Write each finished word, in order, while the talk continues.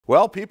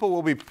Well, people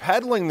will be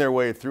pedaling their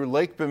way through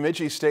Lake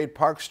Bemidji State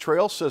Park's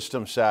trail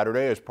system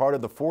Saturday as part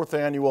of the 4th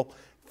annual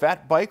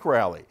Fat Bike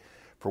Rally.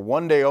 For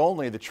one day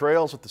only, the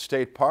trails at the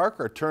state park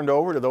are turned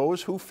over to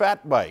those who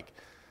fat bike.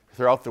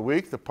 Throughout the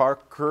week, the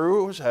park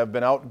crews have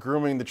been out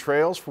grooming the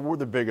trails for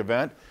the big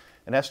event.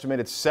 An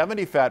estimated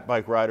 70 fat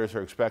bike riders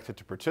are expected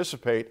to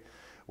participate.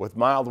 With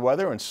mild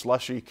weather and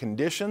slushy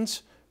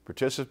conditions,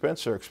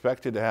 participants are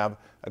expected to have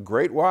a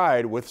great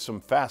ride with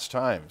some fast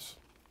times.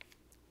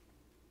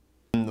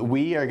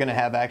 We are going to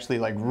have actually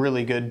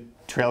really good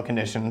trail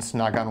conditions,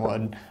 knock on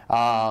wood.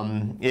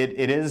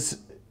 It is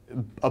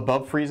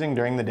above freezing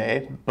during the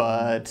day,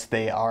 but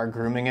they are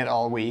grooming it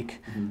all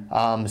week.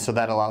 So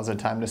that allows it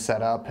time to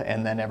set up,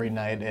 and then every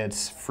night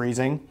it's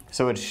freezing.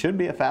 So it should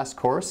be a fast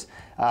course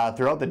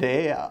throughout the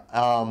day.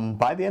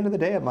 By the end of the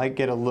day, it might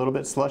get a little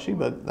bit slushy,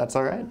 but that's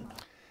all right.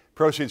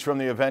 Proceeds from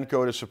the event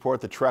go to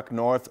support the Trek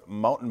North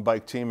mountain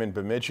bike team in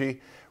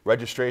Bemidji.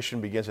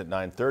 Registration begins at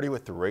 9:30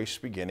 with the race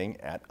beginning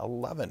at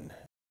 11.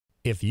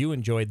 If you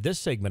enjoyed this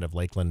segment of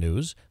Lakeland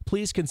News,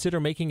 please consider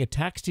making a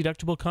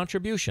tax-deductible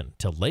contribution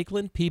to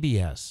Lakeland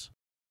PBS.